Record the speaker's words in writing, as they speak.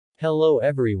Hello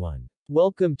everyone.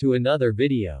 Welcome to another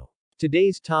video.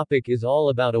 Today's topic is all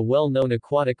about a well-known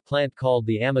aquatic plant called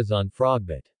the Amazon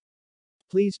frogbit.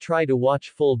 Please try to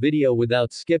watch full video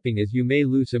without skipping as you may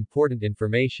lose important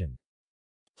information.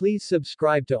 Please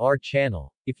subscribe to our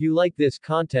channel, if you like this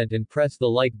content, and press the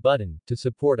like button, to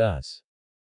support us.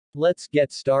 Let's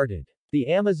get started. The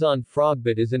Amazon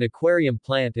frogbit is an aquarium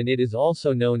plant and it is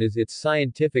also known as its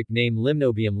scientific name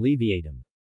Limnobium leviatum.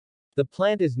 The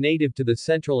plant is native to the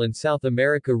Central and South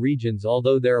America regions,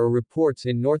 although there are reports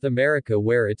in North America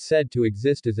where it's said to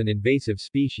exist as an invasive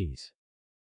species.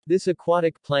 This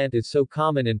aquatic plant is so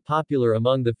common and popular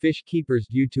among the fish keepers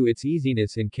due to its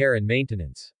easiness in care and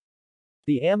maintenance.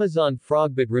 The Amazon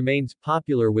frogbit remains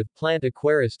popular with plant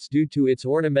aquarists due to its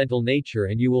ornamental nature,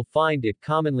 and you will find it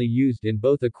commonly used in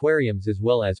both aquariums as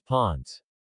well as ponds.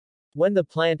 When the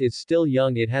plant is still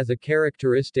young, it has a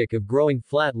characteristic of growing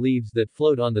flat leaves that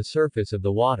float on the surface of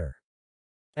the water.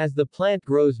 As the plant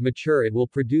grows mature, it will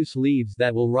produce leaves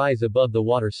that will rise above the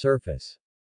water surface.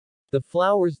 The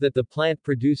flowers that the plant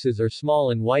produces are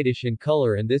small and whitish in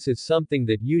color, and this is something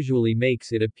that usually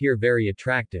makes it appear very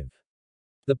attractive.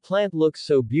 The plant looks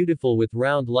so beautiful with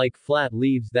round-like flat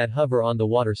leaves that hover on the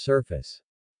water surface.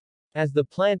 As the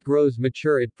plant grows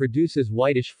mature, it produces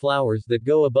whitish flowers that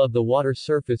go above the water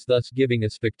surface, thus giving a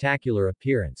spectacular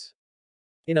appearance.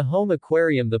 In a home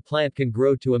aquarium, the plant can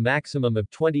grow to a maximum of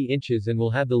 20 inches and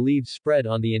will have the leaves spread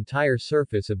on the entire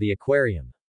surface of the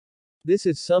aquarium. This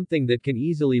is something that can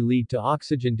easily lead to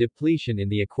oxygen depletion in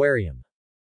the aquarium.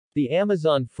 The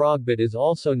Amazon frogbit is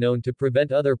also known to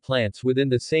prevent other plants within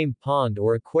the same pond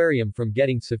or aquarium from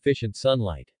getting sufficient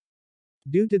sunlight.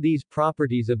 Due to these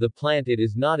properties of the plant, it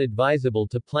is not advisable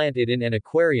to plant it in an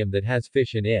aquarium that has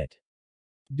fish in it.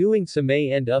 Doing so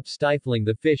may end up stifling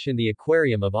the fish in the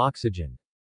aquarium of oxygen.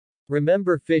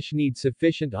 Remember, fish need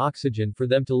sufficient oxygen for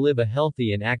them to live a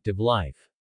healthy and active life.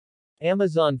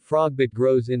 Amazon frogbit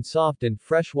grows in soft and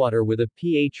freshwater with a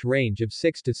pH range of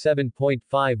 6 to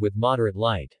 7.5 with moderate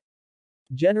light.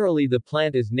 Generally, the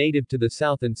plant is native to the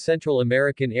South and Central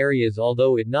American areas,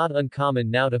 although it not uncommon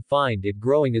now to find it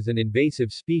growing as an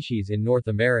invasive species in North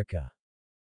America.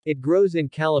 It grows in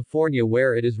California,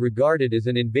 where it is regarded as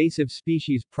an invasive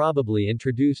species, probably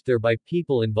introduced there by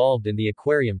people involved in the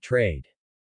aquarium trade.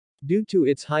 Due to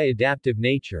its high adaptive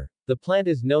nature, the plant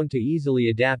is known to easily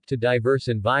adapt to diverse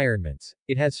environments.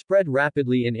 It has spread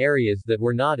rapidly in areas that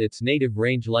were not its native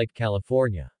range, like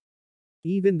California.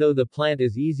 Even though the plant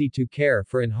is easy to care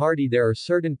for and hardy, there are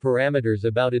certain parameters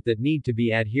about it that need to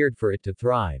be adhered for it to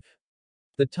thrive.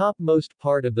 The topmost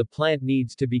part of the plant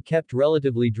needs to be kept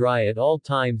relatively dry at all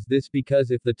times, this because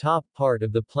if the top part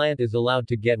of the plant is allowed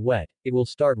to get wet, it will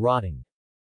start rotting.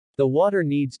 The water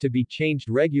needs to be changed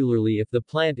regularly if the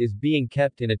plant is being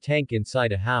kept in a tank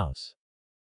inside a house.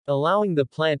 Allowing the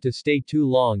plant to stay too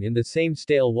long in the same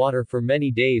stale water for many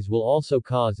days will also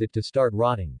cause it to start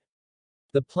rotting.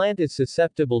 The plant is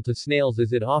susceptible to snails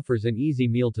as it offers an easy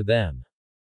meal to them.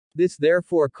 This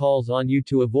therefore calls on you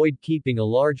to avoid keeping a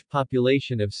large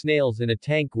population of snails in a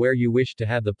tank where you wish to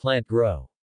have the plant grow.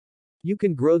 You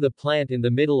can grow the plant in the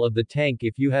middle of the tank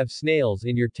if you have snails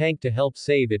in your tank to help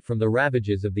save it from the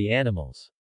ravages of the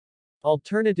animals.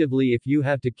 Alternatively, if you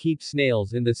have to keep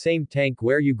snails in the same tank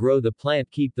where you grow the plant,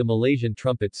 keep the Malaysian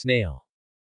trumpet snail.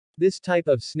 This type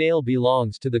of snail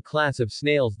belongs to the class of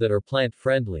snails that are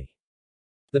plant-friendly.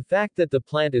 The fact that the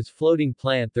plant is floating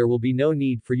plant, there will be no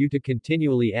need for you to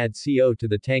continually add CO to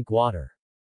the tank water.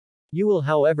 You will,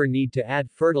 however, need to add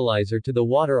fertilizer to the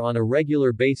water on a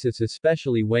regular basis,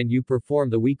 especially when you perform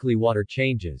the weekly water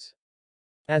changes.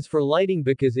 As for lighting,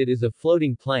 because it is a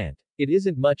floating plant, it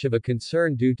isn't much of a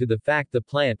concern due to the fact the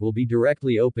plant will be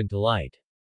directly open to light.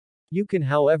 You can,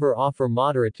 however, offer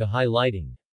moderate to high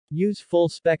lighting. Use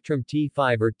full-spectrum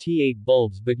T5 or T8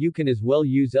 bulbs, but you can as well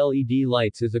use LED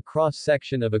lights, as a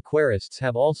cross-section of aquarists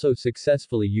have also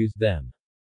successfully used them.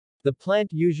 The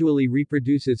plant usually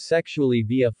reproduces sexually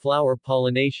via flower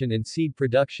pollination and seed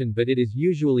production, but it is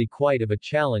usually quite of a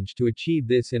challenge to achieve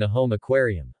this in a home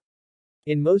aquarium.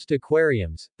 In most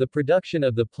aquariums, the production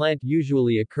of the plant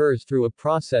usually occurs through a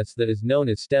process that is known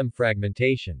as stem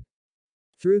fragmentation.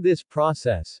 Through this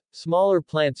process, smaller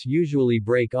plants usually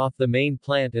break off the main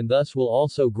plant and thus will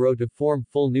also grow to form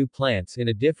full new plants in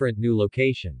a different new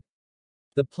location.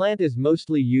 The plant is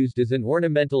mostly used as an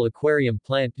ornamental aquarium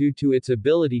plant due to its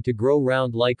ability to grow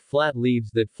round like flat leaves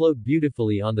that float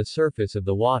beautifully on the surface of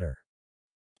the water.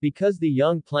 Because the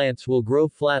young plants will grow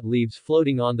flat leaves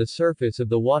floating on the surface of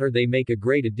the water, they make a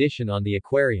great addition on the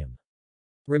aquarium.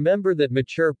 Remember that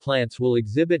mature plants will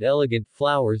exhibit elegant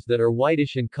flowers that are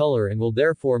whitish in color and will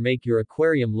therefore make your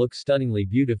aquarium look stunningly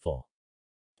beautiful.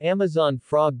 Amazon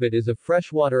frogbit is a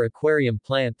freshwater aquarium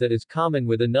plant that is common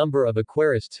with a number of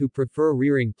aquarists who prefer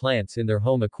rearing plants in their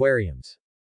home aquariums.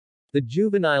 The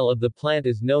juvenile of the plant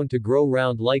is known to grow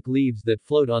round-like leaves that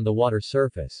float on the water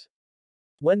surface.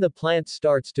 When the plant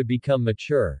starts to become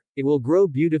mature, it will grow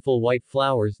beautiful white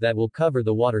flowers that will cover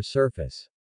the water surface.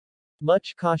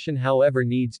 Much caution, however,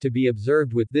 needs to be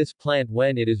observed with this plant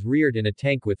when it is reared in a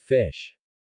tank with fish.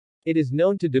 It is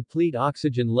known to deplete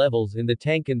oxygen levels in the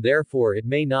tank, and therefore it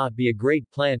may not be a great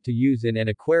plant to use in an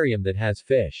aquarium that has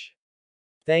fish.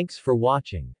 Thanks for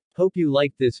watching. Hope you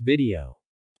liked this video.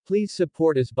 Please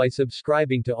support us by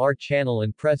subscribing to our channel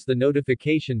and press the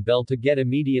notification bell to get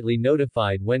immediately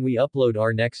notified when we upload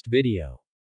our next video.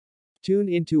 Tune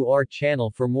into our channel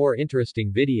for more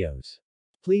interesting videos.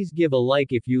 Please give a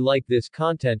like if you like this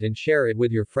content and share it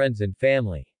with your friends and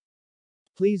family.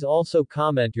 Please also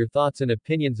comment your thoughts and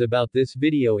opinions about this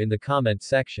video in the comment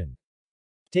section.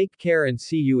 Take care and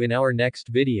see you in our next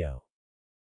video.